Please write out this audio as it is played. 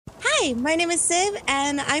Hi, my name is Siv,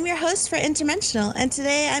 and I'm your host for Interdimensional. And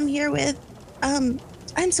today I'm here with, I'm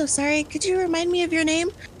so sorry. Could you remind me of your name?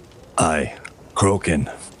 Aye, Crochan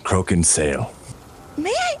Siadhail. May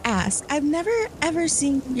I ask? I've never ever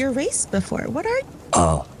seen your race before. What are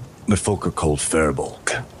you? My folk are called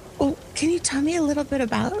Fairbulk. Oh, can you tell me a little bit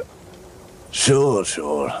about? Sure.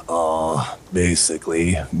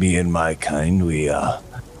 Basically, me and my kind, we,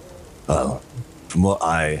 from what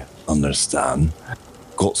I understand,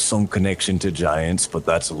 got some connection to giants, but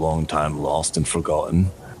that's a long time lost and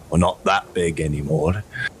forgotten. We're not that big anymore.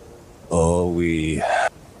 We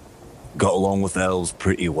got along with elves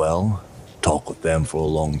pretty well. Talked with them for a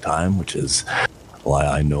long time, which is why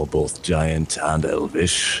I know both giant and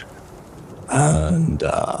elvish. And,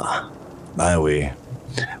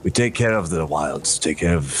 we take care of the wilds, take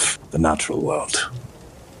care of the natural world.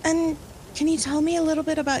 And can you tell me a little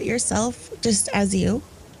bit about yourself, just as you?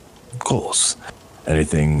 Of course.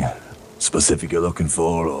 Anything specific you're looking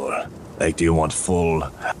for, or do you want full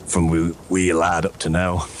from wee lad up to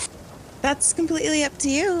now? That's completely up to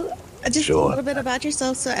you. Just Sure. a little bit about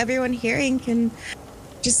yourself so everyone hearing can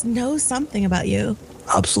just know something about you.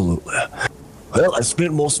 Absolutely. Well, I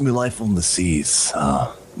spent most of my life on the seas.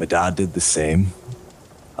 My dad did the same.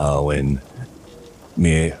 When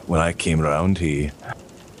I came around, he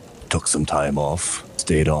took some time off,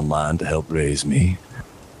 stayed on land to help raise me.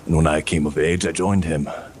 And when I came of age, I joined him.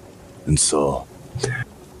 And so,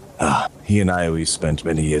 he and we spent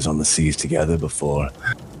many years on the seas together before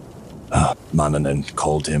Mannanen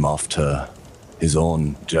called him off to his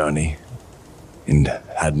own journey and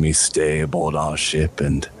had me stay aboard our ship.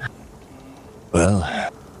 And, well,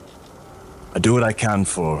 I do what I can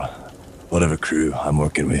for whatever crew I'm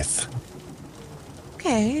working with.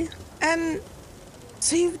 Okay. And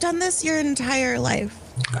so you've done this your entire life?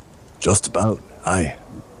 Just about, aye.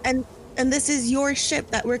 And this is your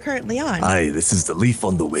ship that we're currently on? Aye, this is the leaf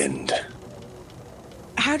on the wind.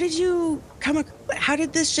 How did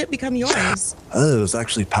this ship become yours? It was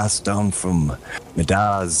actually passed down from my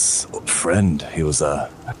dad's friend. He was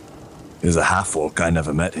a half-orc. I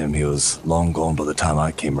never met him. He was long gone by the time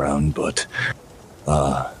I came around, but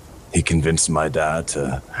he convinced my dad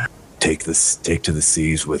to take to the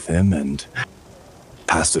seas with him and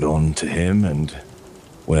passed it on to him. And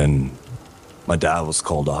when my dad was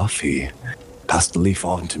called off, he passed the leaf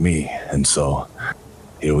on to me. And so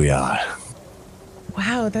here we are.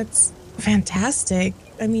 Wow, that's fantastic.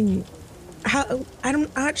 I mean, I'm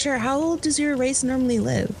not sure. How old does your race normally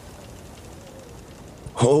live?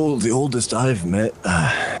 Oh, the oldest I've met,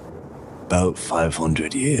 about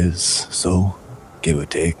 500 years, so give or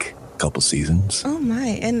take a couple seasons. Oh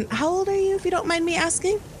my, and how old are you, if you don't mind me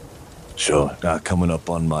asking? Sure, coming up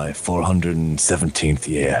on my 417th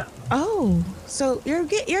year. Oh, so you're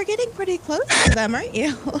getting pretty close to them, aren't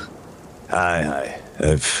you? Aye.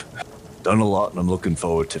 I've done a lot, and I'm looking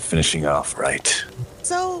forward to finishing off right.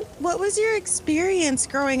 So, what was your experience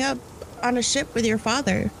growing up on a ship with your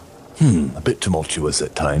father? A bit tumultuous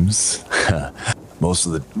at times. Most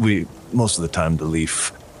of the time, the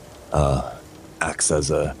Leaf acts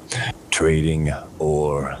as a trading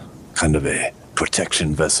or kind of a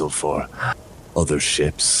protection vessel for other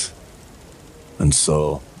ships, and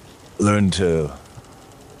so learned to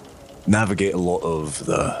navigate a lot of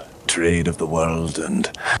the trade of the world and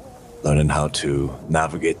learning how to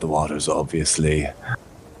navigate the waters, obviously.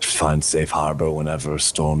 Find safe harbor whenever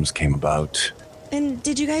storms came about. And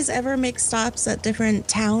did you guys ever make stops at different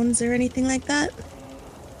towns or anything like that?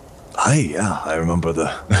 I remember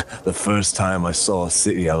the first time I saw a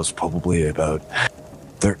city, I was probably about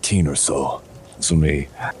 13 or so. That's when we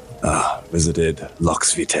visited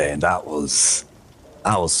Luxvitae, and that was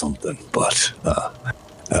something. But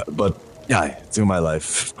yeah, through my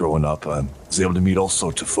life growing up, I was able to meet all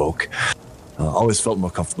sorts of folk. Always felt more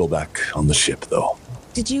comfortable back on the ship, though.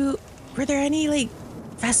 Were there any,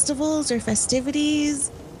 festivals or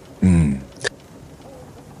festivities?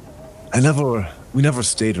 We never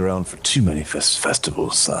stayed around for too many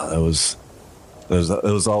festivals. It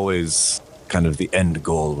was always kind of the end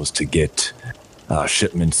goal was to get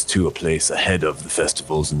shipments to a place ahead of the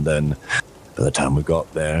festivals, and then by the time we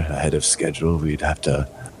got there ahead of schedule, we'd have to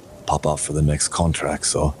pop off for the next contract.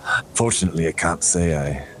 So fortunately, I can't say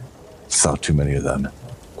I saw too many of them.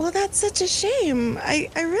 Well, that's such a shame. I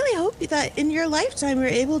really hope that in your lifetime you're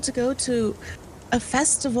able to go to a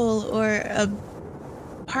festival or a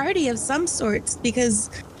party of some sorts, because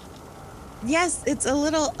yes, it's a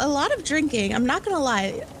lot of drinking. I'm not gonna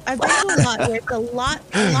lie. I've been to a lot where it's a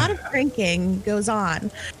lot of drinking goes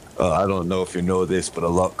on. I don't know if you know this, but a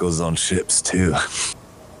lot goes on ships too.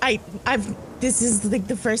 I've this is like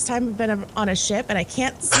the first time I've been on a ship and I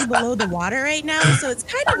can't see below the water right now, so it's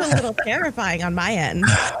kind of a little terrifying on my end.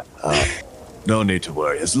 No need to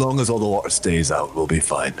worry. As long as all the water stays out, we'll be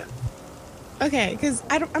fine. Okay, because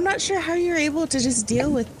I'm not sure how you're able to just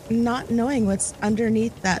deal with not knowing what's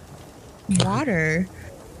underneath that water.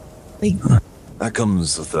 Like, that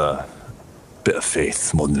comes with a bit of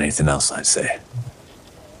faith more than anything else, I'd say.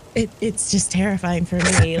 It's just terrifying for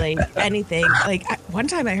me. Like anything. Like one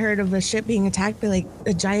time I heard of a ship being attacked by like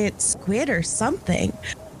a giant squid or something.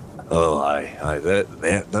 Oh, aye,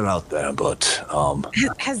 they're out there, but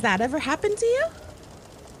Has that ever happened to you?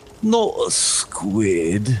 not a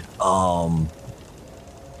squid. Trying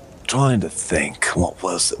to think, what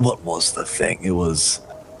was the thing? It was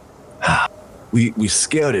we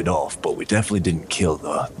scared it off, but we definitely didn't kill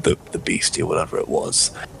the beastie, whatever it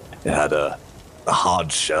was. It had a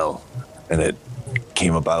hard shell, and it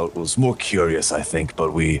came about, was more curious, I think,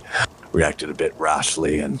 but we reacted a bit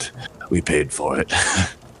rashly, and we paid for it.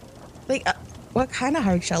 Like, what kind of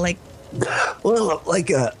hard shell? Like, Well,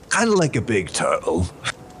 kind of like a big turtle,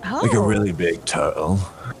 like a really big turtle,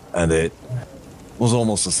 and it was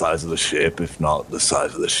almost the size of the ship, if not the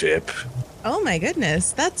size of the ship. oh my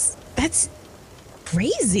goodness, that's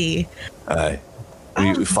crazy.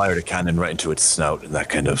 We fired a cannon right into its snout, and that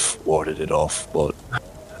kind of warded it off. But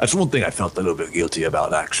that's one thing I felt a little bit guilty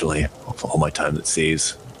about, actually, for all my time at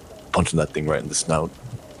seas, punching that thing right in the snout.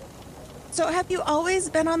 So, have you always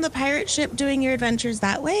been on the pirate ship doing your adventures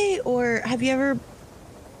that way, or have you ever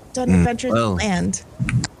done adventures on land?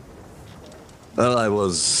 Well, I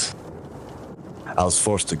was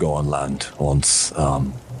forced to go on land once.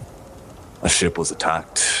 A ship was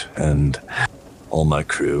attacked, and all my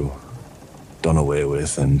crew done away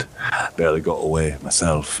with, and barely got away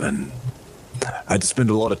myself. And I had to spend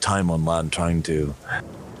a lot of time on land trying to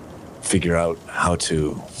figure out how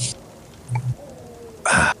to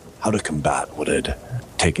combat what had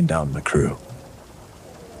taken down my crew.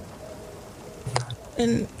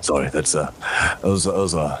 And Sorry, it was a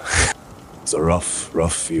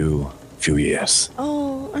rough few years.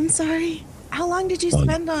 oh, I'm sorry. How long did you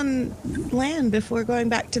spend on land before going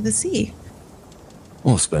back to the sea?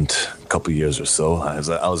 Well, spent a couple years or so. I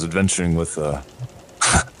was adventuring with a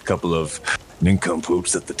couple of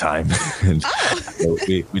nincompoops at the time, and so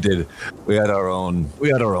we had our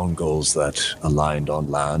own goals that aligned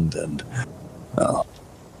on land, and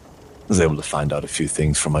was able to find out a few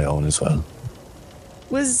things for my own as well.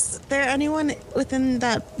 Was there anyone within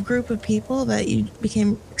that group of people that you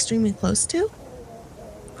became extremely close to?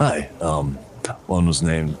 Hi, one was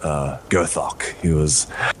named Gerthok. He was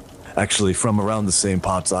actually from around the same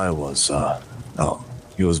parts I was.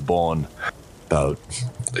 He was born about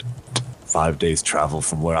 5 days travel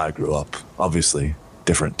from where I grew up. Obviously,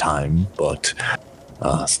 different time, but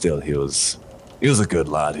still, he was a good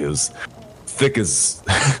lad. He was thick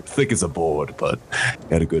as a board, but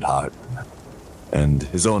he had a good heart. And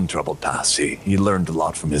his own troubled past, he learned a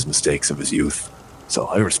lot from his mistakes of his youth. So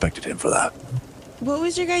I respected him for that. What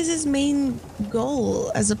was your guys' main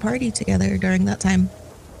goal as a party together during that time?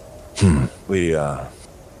 We,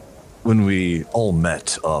 when we all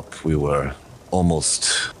met up, we were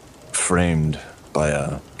almost framed by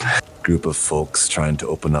a group of folks trying to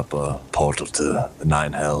open up a portal to the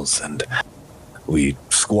Nine Hells, and we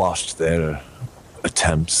squashed their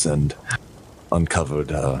attempts and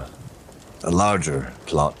uncovered a larger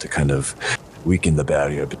plot to kind of weaken the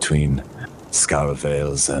barrier between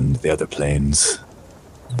Siadhail and the other planes.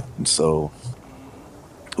 And so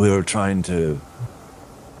we were trying to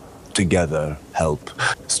together help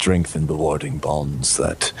strengthen the warding bonds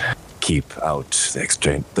that keep out the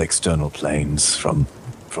external planes from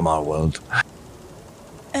our world.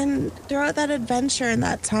 And throughout that adventure and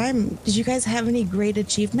that time, did you guys have any great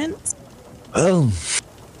achievements? Well,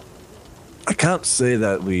 I can't say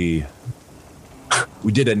that we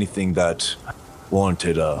did anything that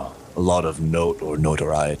warranted a lot of note or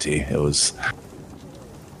notoriety. It was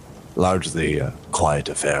largely a quiet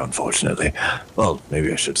affair, unfortunately. Well,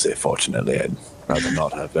 maybe I should say fortunately. I'd rather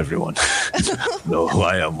not have everyone know who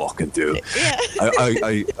I am walking through. Yeah.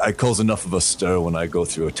 I cause enough of a stir when I go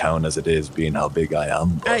through a town as it is, being how big I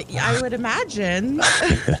am. But, I would imagine.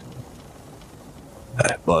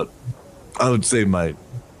 but I would say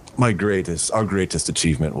our greatest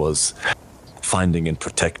achievement was finding and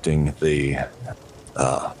protecting the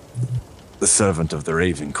servant of the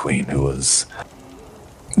Raven Queen, who was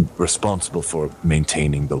responsible for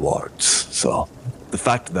maintaining the wards. So the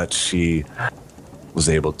fact that she was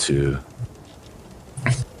able to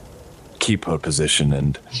keep her position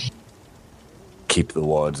and keep the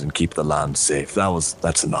wards and keep the land safe,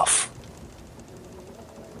 that's enough.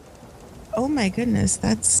 Oh my goodness,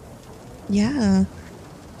 that's yeah.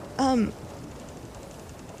 Um,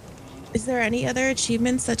 is there any other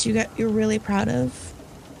achievements that you're really proud of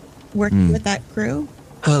working with that crew?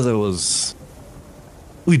 There was.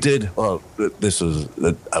 We did. Well, this was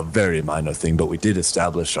a very minor thing, but we did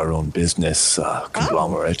establish our own business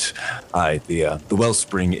conglomerate. The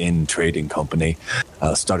Wellspring Inn Trading Company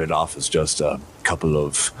started off as just a couple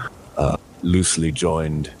of loosely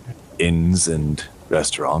joined inns and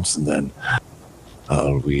restaurants, and then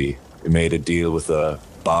we made a deal with a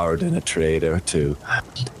bard and a trader to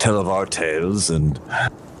tell of our tales, and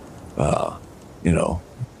I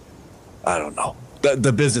don't know.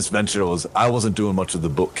 The business venture was, I wasn't doing much of the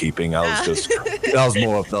bookkeeping. I was just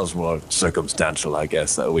that was more circumstantial, I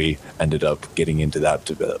guess, that we ended up getting into that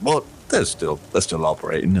together. Well, they're still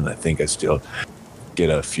operating, and I think I still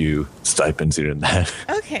get a few stipends here and there.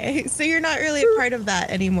 Okay, so you're not really a part of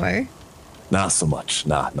that anymore. Not so much.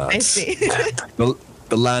 Nah. I see. The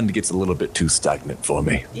land gets a little bit too stagnant for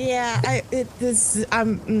me. Yeah, this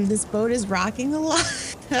boat is rocking a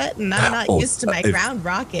lot, and I'm not used to my ground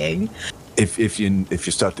rocking. If you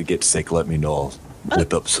start to get sick, let me know. I'll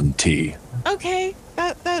whip up some tea. Okay,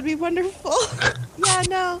 that'd be wonderful. Yeah,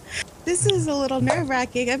 no, this is a little nerve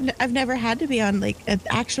wracking. I've never had to be on like an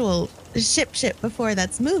actual ship before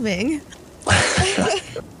that's moving.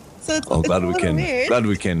 So it's glad we can weird.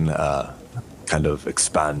 kind of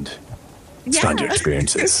expand your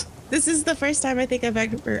experiences. This is the first time I think I've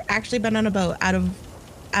ever actually been on a boat out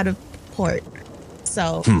of port.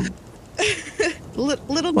 So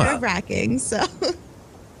little nerve wracking. So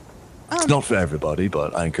it's not for everybody,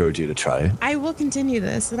 but I encourage you to try it. I will continue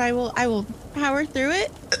this, and I will power through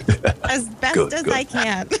it as best as I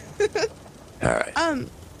can. All right.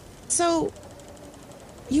 So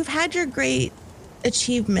you've had your great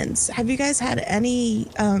achievements. Have you guys had any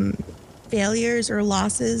failures or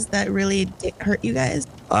losses that really hurt you guys?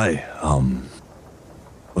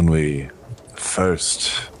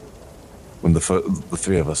 When the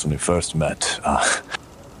three of us, when we first met,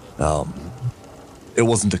 it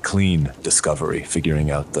wasn't a clean discovery figuring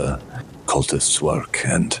out the cultists' work,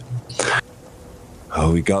 and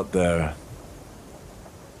we got there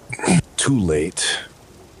too late,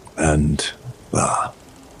 and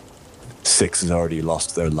 6 had already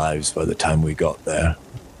lost their lives by the time we got there.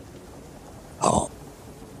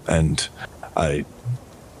 And I'm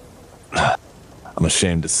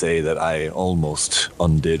ashamed to say that I almost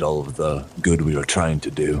undid all of the good we were trying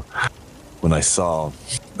to do when I saw,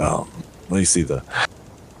 you see the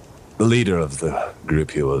leader of the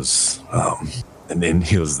group. He was,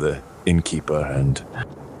 he was the innkeeper, and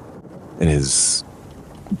in his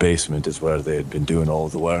basement is where they had been doing all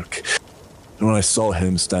the work. And when I saw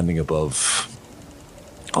him standing above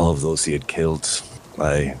all of those he had killed,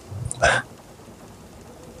 I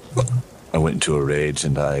went into a rage,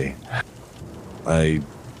 and I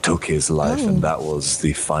took his life, and that was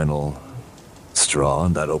the final straw,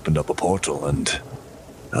 and that opened up a portal, and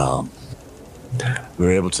we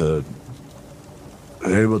were able to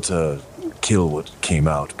kill what came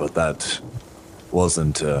out, but that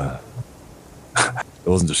wasn't it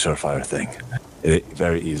wasn't a surefire thing. It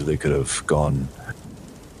very easily could have gone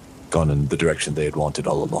in the direction they had wanted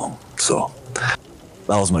all along. So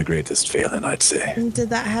that was my greatest failing, I'd say. And did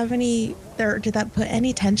that put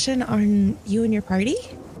any tension on you and your party?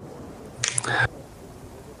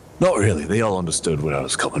 Not really. They all understood where I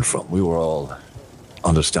was coming from. We were all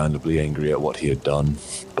understandably angry at what he had done,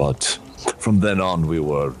 but from then on we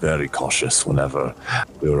were very cautious whenever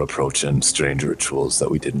we were approaching strange rituals that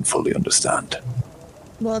we didn't fully understand.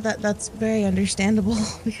 Well, that's very understandable,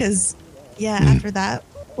 because after that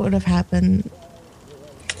would have happened,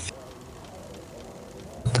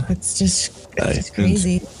 it's just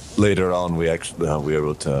crazy. And later on, we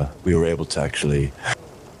were able to actually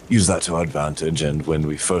use that to our advantage. And when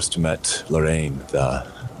we first met Lorraine, the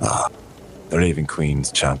Raven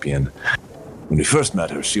Queen's champion, when we first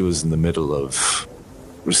met her, she was in the middle of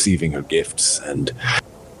receiving her gifts, and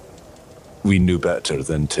we knew better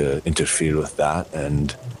than to interfere with that,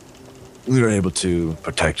 and we were able to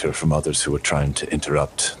protect her from others who were trying to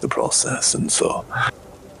interrupt the process. And so,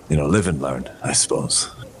 live and learn, I suppose.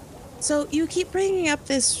 So you keep bringing up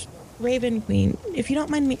this Raven Queen. If you don't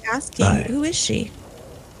mind me asking, who is she?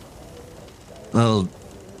 Well,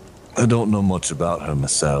 I don't know much about her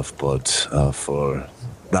myself, but for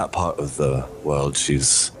that part of the world,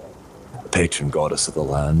 she's a patron goddess of the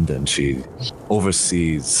land, and she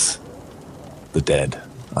oversees the dead,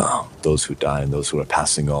 those who die and those who are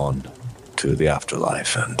passing on to the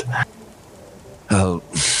afterlife. And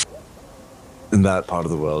in that part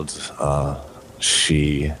of the world,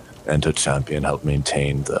 she and her champion help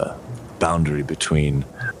maintain the boundary between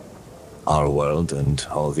our world and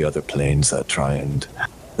all the other planes that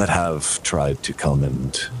have tried to come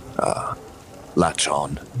and latch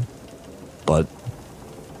on. But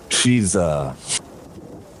she's I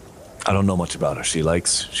don't know much about her. She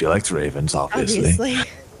likes ravens, obviously.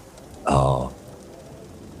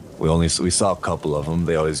 We saw a couple of them.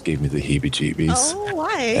 They always gave me the heebie-jeebies. Oh,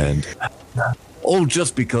 why? And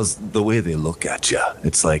just because the way they look at you,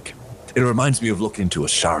 it's like it reminds me of looking into a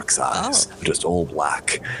shark's eyes. Oh. They're just all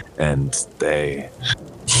black, and you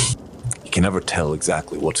can never tell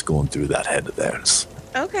exactly what's going through that head of theirs.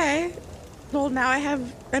 Okay. Well, now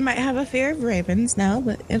I might have a fear of ravens now,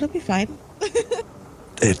 but it'll be fine.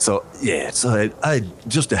 It's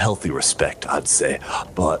just a healthy respect, I'd say.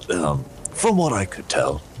 But from what I could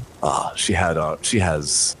tell, she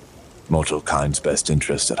has mortal kind's best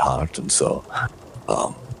interest at heart, and so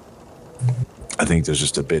I think there's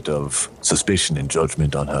just a bit of suspicion and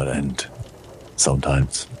judgment on her end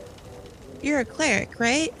sometimes. You're a cleric,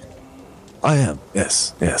 right? I am,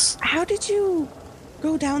 yes. How did you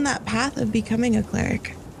go down that path of becoming a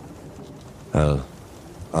cleric? I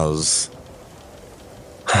was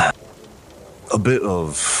a bit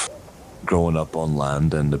of growing up on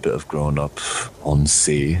land and a bit of growing up on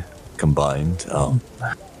sea combined.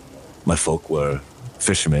 My folk were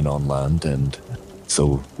fishermen on land, and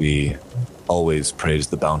so we always praised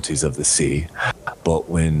the bounties of the sea. But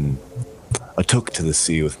when I took to the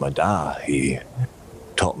sea with my dad, he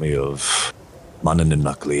taught me of Manan and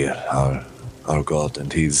Naklir, our god,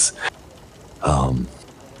 and he's, I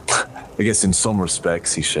guess in some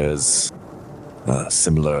respects he shares a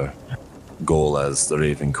similar goal as the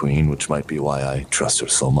Raven Queen, which might be why I trust her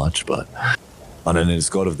so much, but Manan is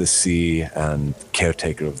god of the sea and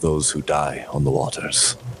caretaker of those who die on the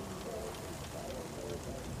waters.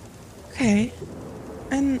 Okay.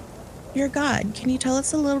 And your god, can you tell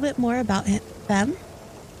us a little bit more about them?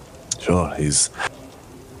 Sure, he's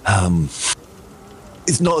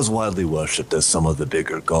not as widely worshipped as some of the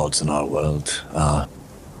bigger gods in our world.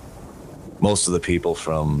 Most of the people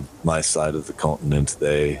from my side of the continent,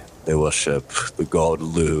 they worship the god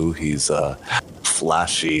Lu. He's a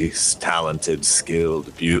flashy, talented,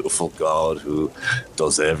 skilled, beautiful god who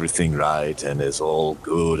does everything right and is all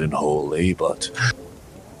good and holy. But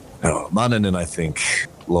Mananin, I think,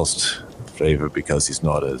 lost favor because he's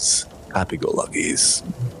not as happy-go-lucky. He's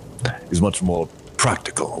much more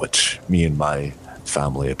practical, which me and my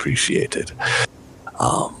family appreciated.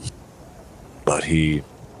 But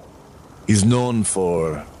he's known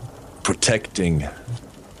for protecting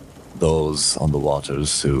those on the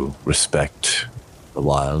waters who respect the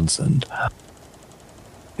wilds, and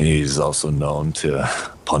he's also known to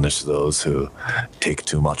punish those who take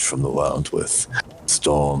too much from the world with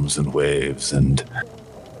storms and waves and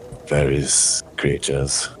various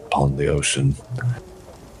creatures upon the ocean.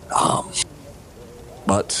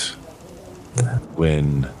 But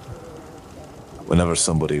whenever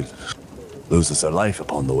somebody loses their life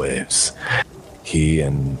upon the waves,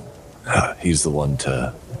 he's the one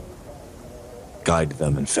to guide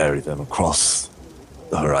them and ferry them across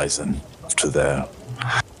the horizon to their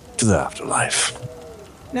afterlife.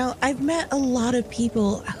 Now, I've met a lot of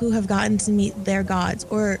people who have gotten to meet their gods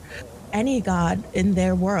or any god in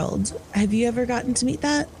their world. Have you ever gotten to meet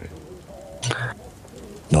that?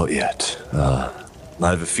 Not yet. I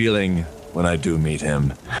have a feeling when I do meet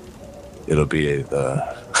him, it'll be at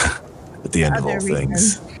the end of all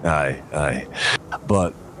things. Aye.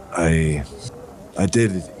 But I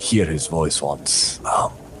did hear his voice once.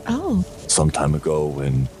 Some time ago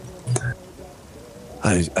when,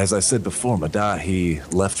 as I said before, my dad, he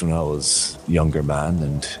left when I was a younger man,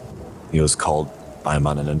 and he was called by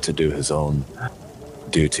Mananin to do his own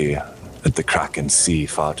duty at the Crochan Sea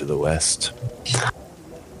far to the west.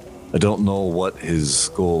 I don't know what his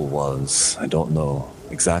goal was. I don't know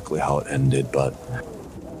exactly how it ended, but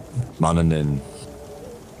Mananin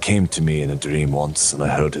came to me in a dream once, and I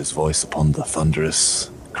heard his voice upon the thunderous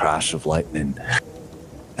crash of lightning.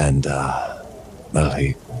 And,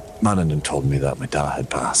 Mananin told me that my dad had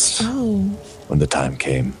passed when the time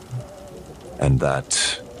came, and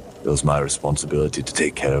that it was my responsibility to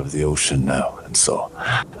take care of the ocean now. And so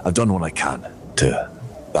I've done what I can to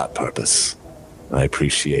that purpose. And I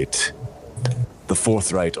appreciate the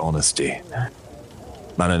forthright honesty.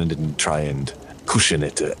 Mananin didn't try and cushion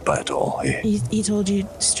it by at all. He told you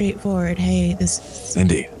straightforward, hey, this...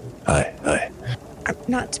 Indeed. Aye.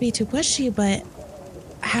 Not to be too pushy, but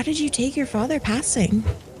how did you take your father passing?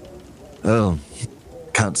 Well,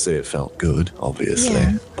 can't say it felt good, obviously,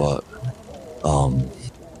 yeah. But,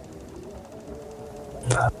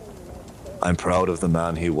 I'm proud of the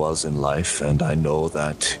man he was in life, and I know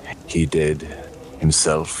that he did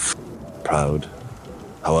himself proud.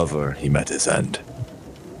 However, he met his end.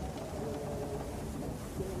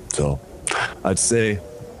 So, I'd say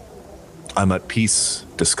I'm at peace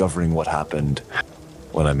discovering what happened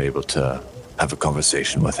when I'm able to have a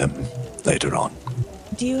conversation with him later on.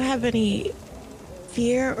 Do you have any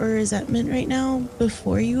fear or resentment right now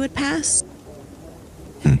before you would pass?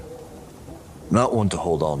 Not one to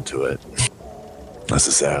hold on to it,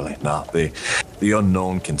 necessarily. Nah, the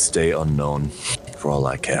unknown can stay unknown for all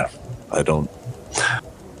I care. I don't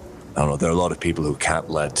know, there are a lot of people who can't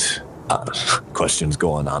let questions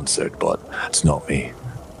go unanswered, but it's not me.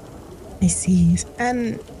 I see.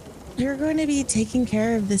 And you're going to be taking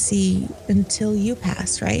care of the sea until you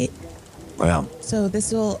pass, right? I am. So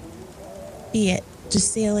this will be it.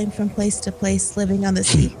 Just sailing from place to place, living on the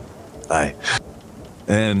sea. Aye.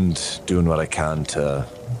 And doing what I can to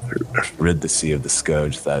rid the sea of the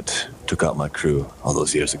scourge that took out my crew all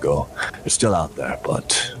those years ago. They're still out there,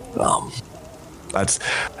 but I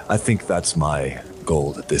think that's my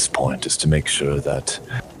goal at this point, is to make sure that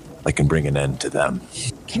I can bring an end to them.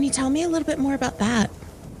 Can you tell me a little bit more about that?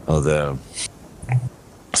 Oh, there are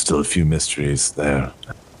still a few mysteries. They're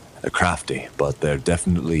crafty, but they're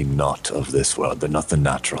definitely not of this world. They're nothing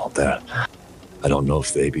natural. I don't know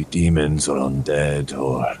if they be demons or undead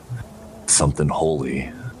or something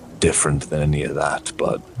wholly different than any of that,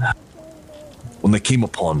 but when they came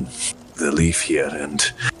upon the leaf here and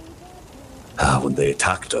when they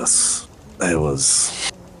attacked us, it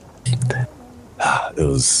was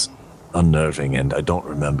unnerving, and I don't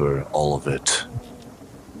remember all of it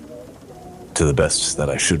to the best that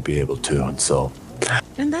I should be able to, and so...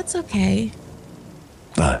 And that's okay.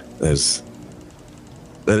 As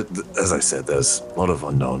I said, there's a lot of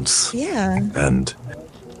unknowns. Yeah. And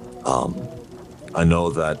I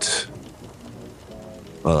know that,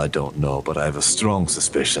 well, I don't know, but I have a strong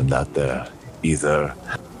suspicion that they're either,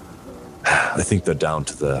 I think they're down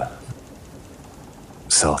to the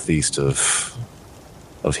southeast of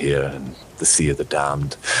here and the Sea of the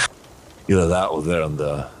Damned. Either that or they're on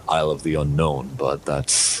the Isle of the Unknown, but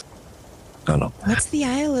that's, I don't know. What's the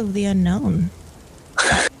Isle of the Unknown?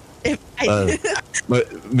 My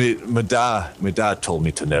dad told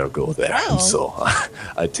me to never go there, Oh. and so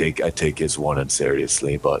I take his warning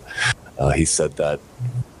seriously. But he said that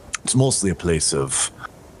it's mostly a place of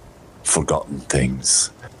forgotten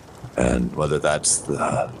things, and whether that's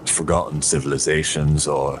the forgotten civilizations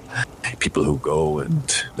or people who go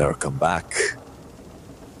and never come back,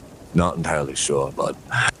 not entirely sure. But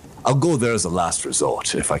I'll go there as a last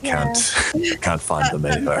resort if I can't find them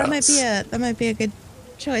anywhere else. That might be a good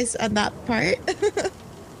choice on that part.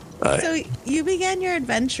 So you began your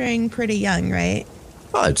adventuring pretty young, right?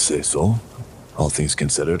 I'd say so. All things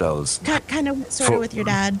considered, I was Kind of, sort of with your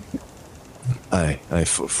dad.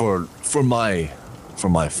 For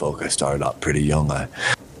my folk, I started out pretty young.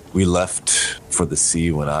 We left for the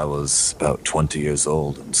sea when I was about 20 years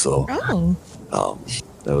old, and so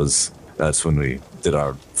that's when we did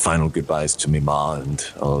our final goodbyes to me ma and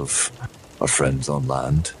of our friends on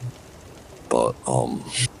land. But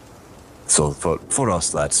so for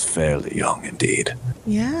us, that's fairly young indeed.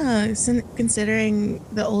 Yeah, considering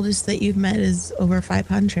the oldest that you've met is over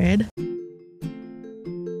 500.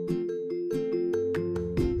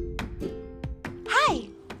 Hi,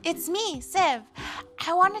 it's me, Siv.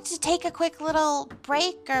 I wanted to take a quick little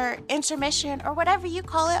break or intermission or whatever you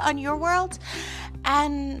call it on your world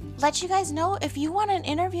and let you guys know if you want an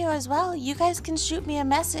interview as well, you guys can shoot me a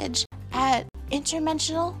message at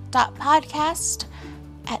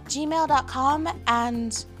interdimensional.podcast@gmail.com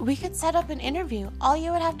and we could set up an interview. All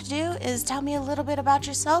you would have to do is tell me a little bit about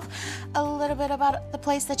yourself, a little bit about the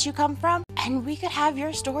place that you come from, and we could have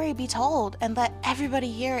your story be told and let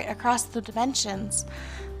everybody hear it across the dimensions.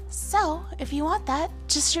 So, if you want that,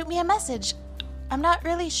 just shoot me a message. I'm not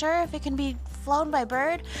really sure if it can be flown by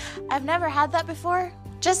bird. I've never had that before,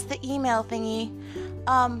 just the email thingy.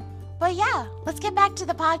 But yeah, let's get back to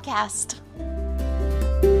the podcast.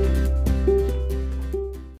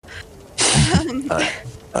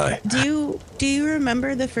 Aye. Do you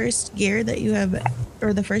remember the first gear that you have,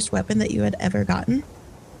 or the first weapon that you had ever gotten?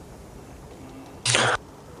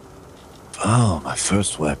 Oh, my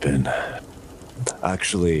first weapon.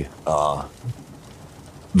 Actually,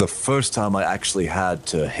 the first time I actually had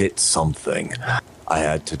to hit something, I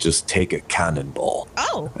had to just take a cannonball.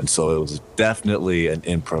 Oh. And so it was definitely an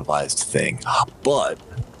improvised thing. But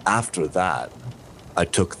after that, I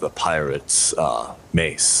took the pirate's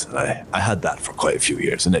mace. I had that for quite a few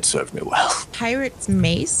years, and it served me well. Pirate's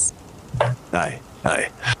mace? Aye.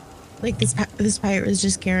 Like this pirate was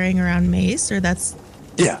just carrying around mace, or that's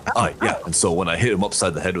Yeah, yeah. And so when I hit him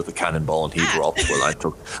upside the head with a cannonball and he dropped, well,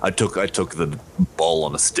 I took the ball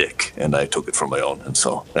on a stick and I took it for my own. And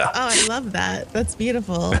so, yeah. Oh, I love that. That's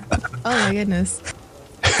beautiful. Oh my goodness.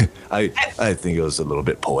 I think it was a little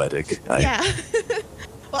bit poetic. Yeah.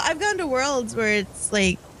 Well, I've gone to worlds where it's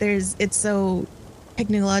like it's so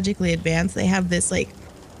technologically advanced. They have this like,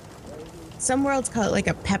 some worlds call it like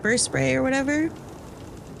a pepper spray or whatever.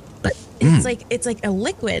 But it's like a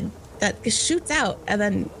liquid that shoots out and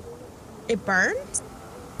then it burns.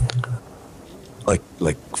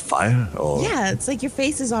 Like fire? Or Yeah, it's like your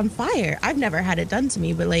face is on fire. I've never had it done to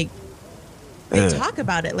me, but like they talk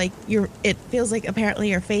about it like it feels like apparently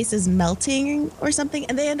your face is melting or something,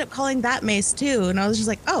 and they end up calling that mace too. And I was just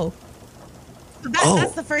like,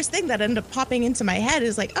 that's the first thing that ended up popping into my head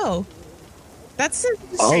is like, that's a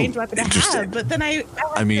strange weapon to have. But then I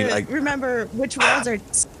remember which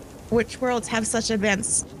worlds have such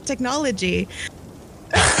advanced technology.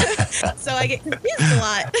 So I get confused a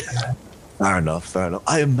lot. Fair enough.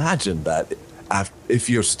 I imagine that if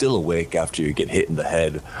you're still awake after you get hit in the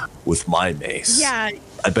head with my mace, yeah,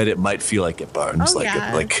 I bet it might feel like it burns,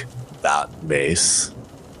 like that mace.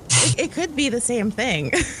 It could be the same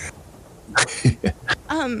thing.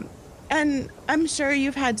 And I'm sure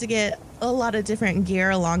you've had to get a lot of different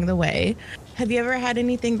gear along the way. Have you ever had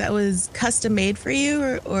anything that was custom made for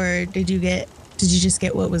you, or did you just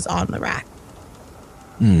get what was on the rack?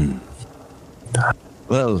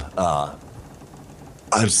 Well,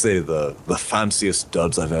 I'd say the fanciest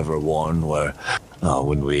duds I've ever worn were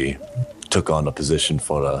when we took on a position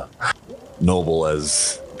for a noble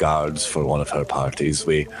as guards for one of her parties.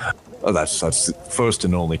 That's the first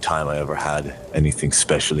and only time I ever had anything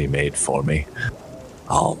specially made for me.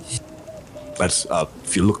 That's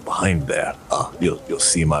if you look behind there, you'll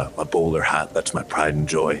see my bowler hat. That's my pride and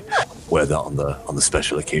joy. Wear that on the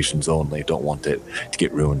special occasions only. Don't want it to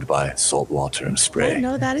get ruined by salt water and spray. Oh,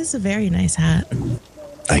 no, that is a very nice hat.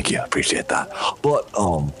 Thank you, I appreciate that. But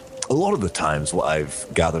a lot of the times, what I've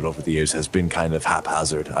gathered over the years has been kind of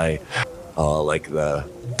haphazard. I like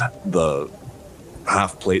the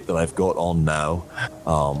half plate that I've got on now.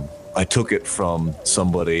 I took it from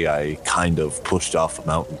somebody I kind of pushed off a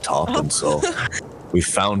mountaintop, and so we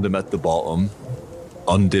found him at the bottom,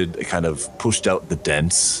 kind of pushed out the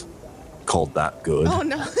dents, called that good. Oh,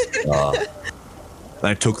 no. And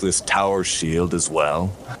I took this tower shield as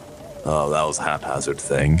well. That was a haphazard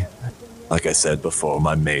thing. Like I said before,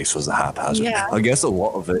 my mace was a haphazard. Yeah. I guess a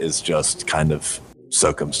lot of it is just kind of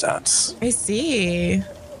circumstance. I see.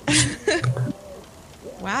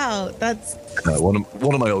 Wow, that's... One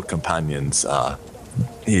of my old companions,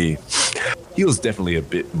 he was definitely a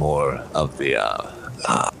bit more of the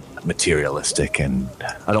materialistic, and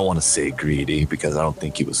I don't want to say greedy because I don't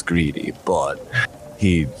think he was greedy, but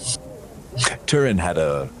Turin had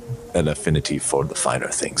an affinity for the finer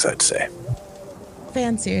things, I'd say.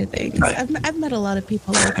 Fancier things. I've met a lot of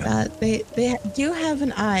people like that. They do have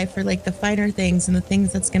an eye for like the finer things and the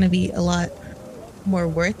things that's going to be a lot more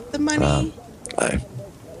worth the money.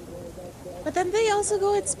 But then they also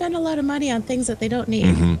go and spend a lot of money on things that they don't need.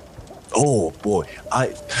 Mm-hmm. Oh boy,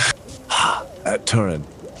 at Turin,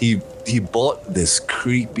 he bought this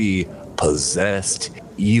creepy, possessed,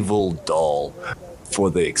 evil doll for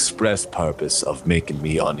the express purpose of making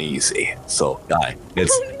me uneasy. So,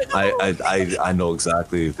 I know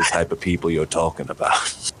exactly the type of people you're talking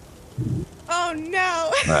about. Oh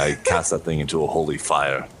no! I cast that thing into a holy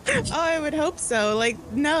fire. Oh, I would hope so. Like,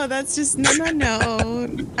 no, that's just no.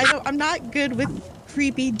 I'm not good with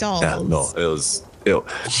creepy dolls. Yeah, no, it was.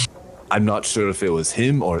 I'm not sure if it was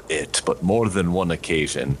him or it, but more than one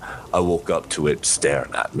occasion, I woke up to it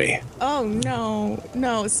staring at me. Oh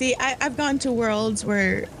no! See, I've gone to worlds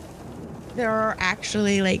where there are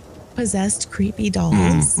actually like possessed creepy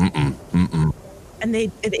dolls. And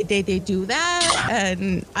they do that,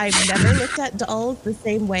 and I've never looked at dolls the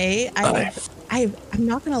same way. I'm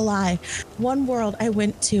not gonna lie. One world I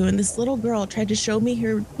went to, and this little girl tried to show me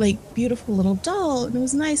her like beautiful little doll, and it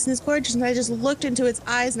was nice and it's gorgeous. And I just looked into its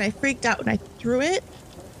eyes, and I freaked out, and I threw it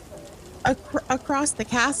across the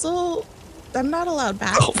castle. I'm not allowed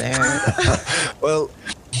back there. Well,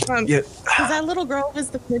 yeah. Because that little girl was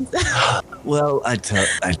the princess. Well, I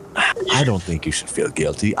don't think you should feel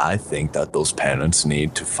guilty. I think that those parents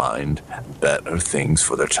need to find better things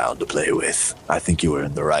for their child to play with. I think you were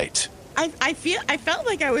in the right. I felt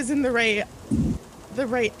like I was in the right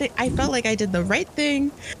thing. I felt like I did the right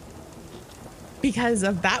thing because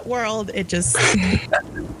of that world. It just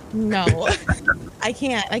no. I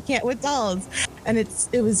can't with dolls. And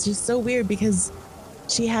it was just so weird because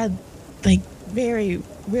she had like very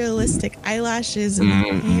realistic eyelashes and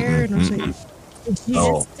hair, and I was like, Did you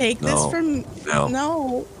No, just take this no, from... no.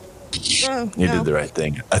 No. You No. did the right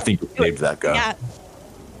thing. I think you saved that guy. Yeah.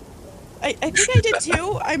 I think I did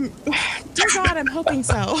too. Dear God, I'm hoping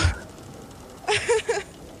so.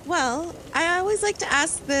 Well, I always like to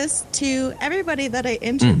ask this to everybody that I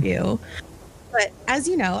interview. But as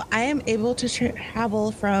you know, I am able to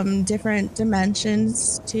travel from different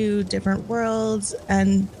dimensions to different worlds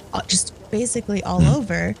and just basically all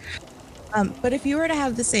over. But if you were to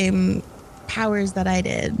have the same powers that I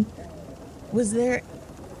did, was there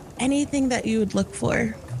anything that you would look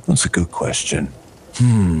for? That's a good question.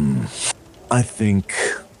 I think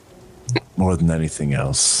more than anything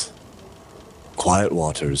else, quiet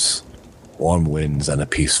waters, warm winds, and a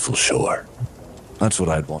peaceful shore. That's what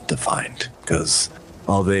I'd want to find, because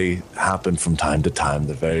while they happen from time to time,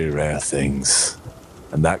 they're very rare things,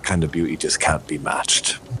 and that kind of beauty just can't be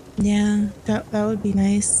matched. Yeah, that would be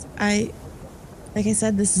nice. Like I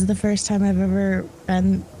said, this is the first time I've ever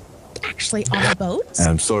been actually on a boat. And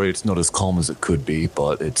I'm sorry it's not as calm as it could be,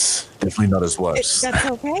 but it's definitely not as worse. That's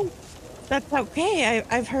okay. That's okay.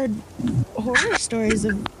 I've heard horror stories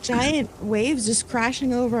of giant waves just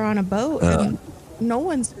crashing over on a boat, and no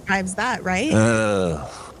one survives that, right?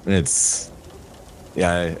 If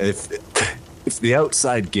the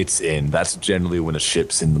outside gets in, that's generally when a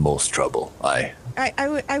ship's in the most trouble. I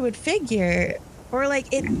would figure. Or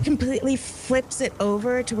like it completely flips it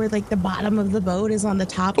over to where like the bottom of the boat is on the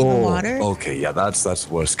top of the water. Okay, yeah, that's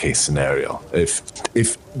worst case scenario. If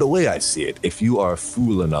the way I see it, if you are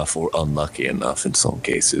fool enough or unlucky enough in some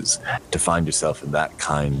cases to find yourself in that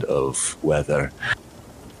kind of weather,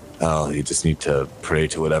 you just need to pray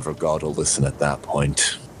to whatever God will listen at that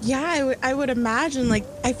point. Yeah, I would imagine, like,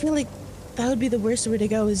 I feel like that would be the worst way to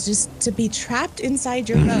go, is just to be trapped inside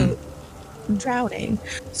your boat, drowning.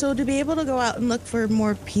 So to be able to go out and look for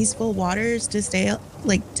more peaceful waters to sail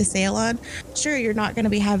on, sure, you're not going to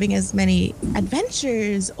be having as many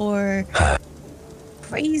adventures or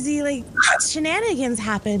crazy like shenanigans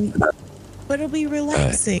happen, but it'll be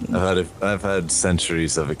relaxing. I've had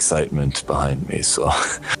centuries of excitement behind me, so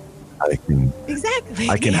I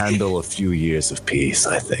can handle a few years of peace,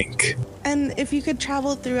 I think. And if you could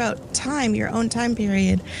travel throughout time, your own time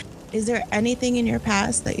period, is there anything in your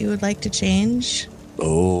past that you would like to change?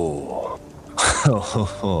 Oh.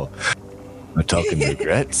 We're talking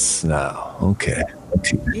regrets now. Okay.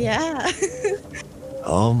 Yeah.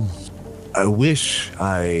 I wish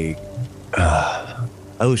I'd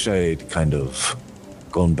kind of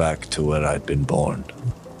gone back to where I'd been born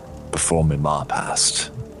before my ma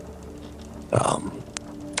passed.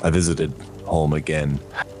 I visited home again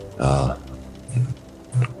a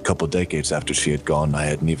couple decades after she had gone. I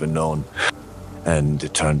hadn't even known, and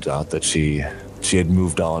it turned out that she had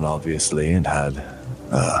moved on, obviously, and had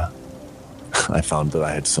I found that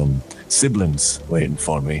I had some siblings waiting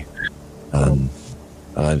for me.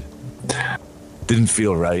 I didn't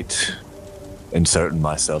feel right inserting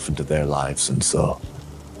myself into their lives, and so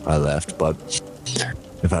I left. But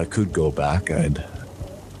if I could go back, I'd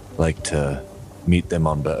like to meet them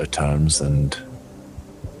on better terms and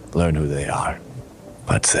learn who they are,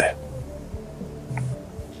 I'd say.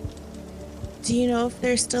 Do you know if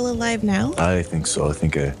they're still alive now? I think so. I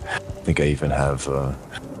think I even have a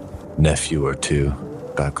nephew or two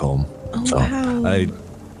back home. Oh, so wow. I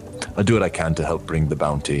do what I can to help bring the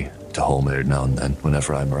bounty to home every now and then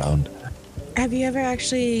whenever I'm around. Have you ever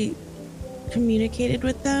actually communicated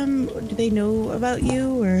with them? Do they know about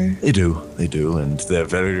you, or? They do, and they're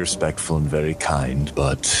very respectful and very kind,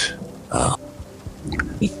 but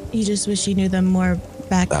You just wish you knew them more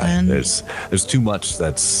back then. There's too much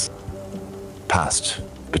that's passed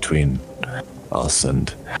between us,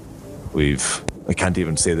 and I can't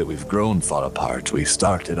even say that we've grown far apart. We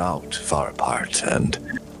started out far apart, and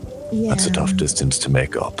that's a tough distance to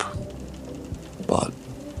make up. But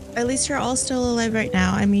at least you're all still alive right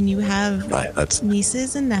now. I mean, you have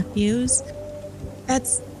nieces and nephews.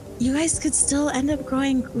 You guys could still end up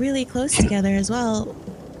growing really close together as well.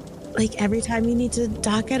 Like every time you need to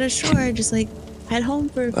dock at a shore, just like head home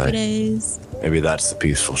for a few days. Maybe that's the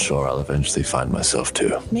peaceful shore I'll eventually find myself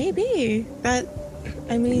to. Maybe.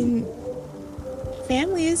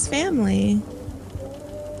 Family is family.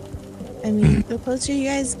 I mean, the closer you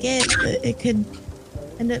guys get, it could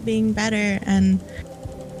end up being better. And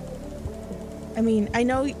I mean, I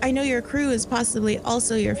know your crew is possibly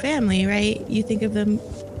also your family, right? You think of them.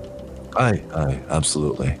 Aye,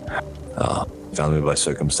 absolutely. Family by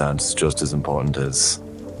circumstance is just as important as,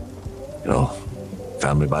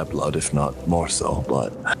 family by blood, if not more so.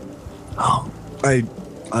 But I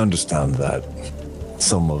understand that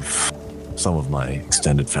some of my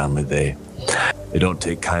extended family, they don't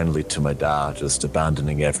take kindly to my dad just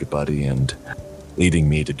abandoning everybody and leading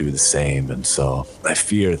me to do the same. And so I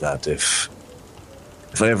fear that if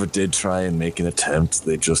I ever did try and make an attempt,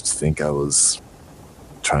 they'd just think I was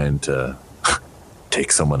trying to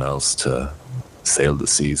take someone else to sail the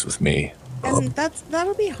seas with me. And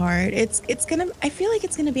that'll be hard. I feel like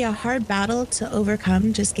it's gonna be a hard battle to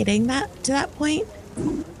overcome just getting to that point.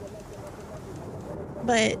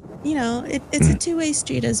 But, it's a two-way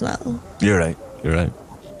street as well. You're right.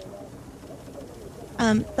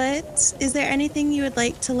 But is there anything you would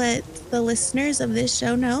like to let the listeners of this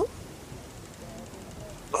show know?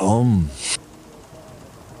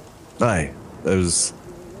 Aye. There's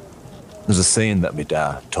a saying that my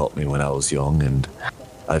dad taught me when I was young, and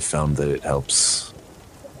I found that it helps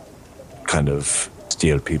kind of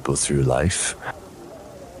steer people through life.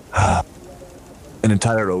 An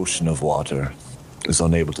entire ocean of water is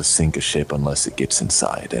unable to sink a ship unless it gets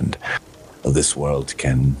inside, and this world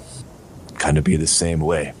can kind of be the same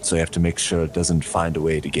way. So you have to make sure it doesn't find a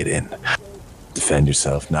way to get in. Defend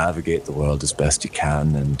yourself, navigate the world as best you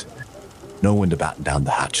can, and know when to batten down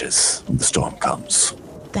the hatches when the storm comes.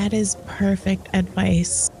 That is perfect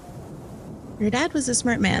advice. Your dad was a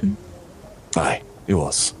smart man. Aye, he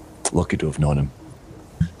was. Lucky to have known him.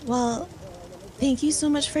 Well, thank you so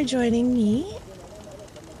much for joining me.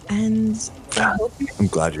 And I hope I'm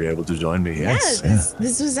glad you're able to join me. Yes.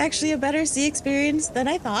 This was actually a better sea experience than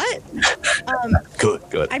I thought.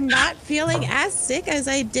 Good. I'm not feeling as sick as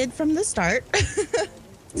I did from the start.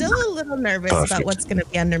 Still a little nervous about what's going to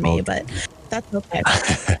be under me, but that's okay.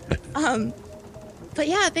 But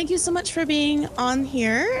yeah, thank you so much for being on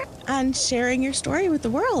here and sharing your story with the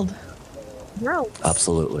world.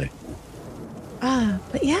 Absolutely.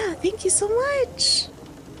 But yeah, thank you so much.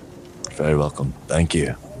 Very welcome. Thank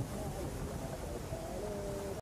you.